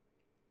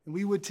 And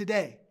we would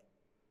today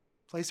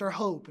place our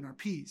hope and our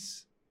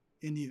peace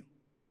in you.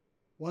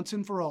 Once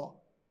and for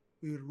all,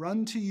 we would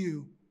run to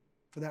you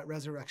for that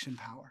resurrection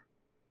power.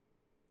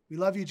 We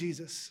love you,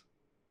 Jesus.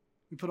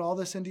 We put all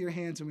this into your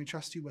hands and we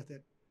trust you with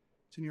it.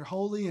 It's in your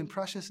holy and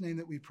precious name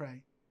that we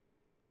pray.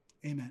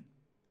 Amen.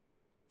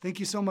 Thank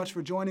you so much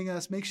for joining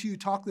us. Make sure you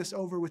talk this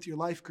over with your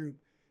life group.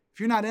 If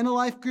you're not in a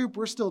life group,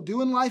 we're still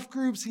doing life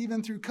groups,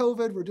 even through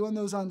COVID. We're doing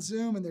those on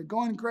Zoom, and they're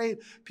going great.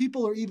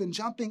 People are even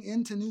jumping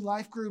into new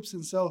life groups,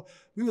 and so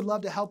we would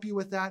love to help you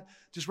with that.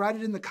 Just write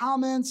it in the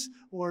comments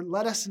or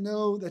let us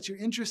know that you're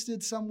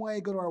interested some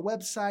way. Go to our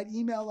website,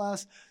 email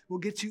us. We'll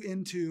get you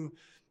into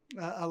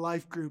a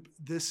life group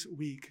this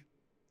week.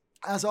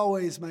 As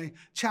always, my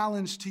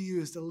challenge to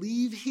you is to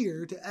leave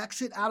here, to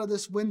exit out of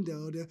this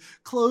window, to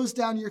close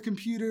down your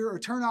computer or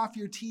turn off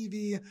your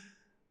TV,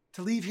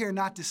 to leave here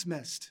not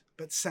dismissed,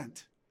 but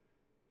sent.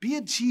 Be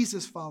a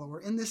Jesus follower.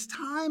 In this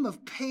time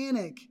of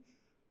panic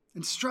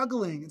and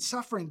struggling and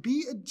suffering,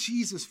 be a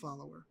Jesus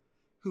follower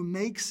who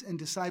makes and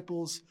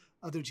disciples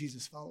other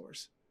Jesus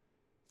followers.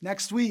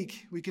 Next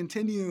week, we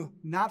continue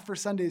not for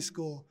Sunday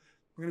school.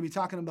 We're going to be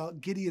talking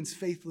about Gideon's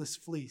faithless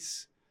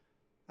fleece.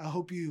 I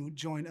hope you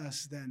join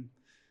us then.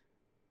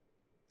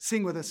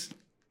 Sing with us.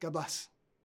 God bless.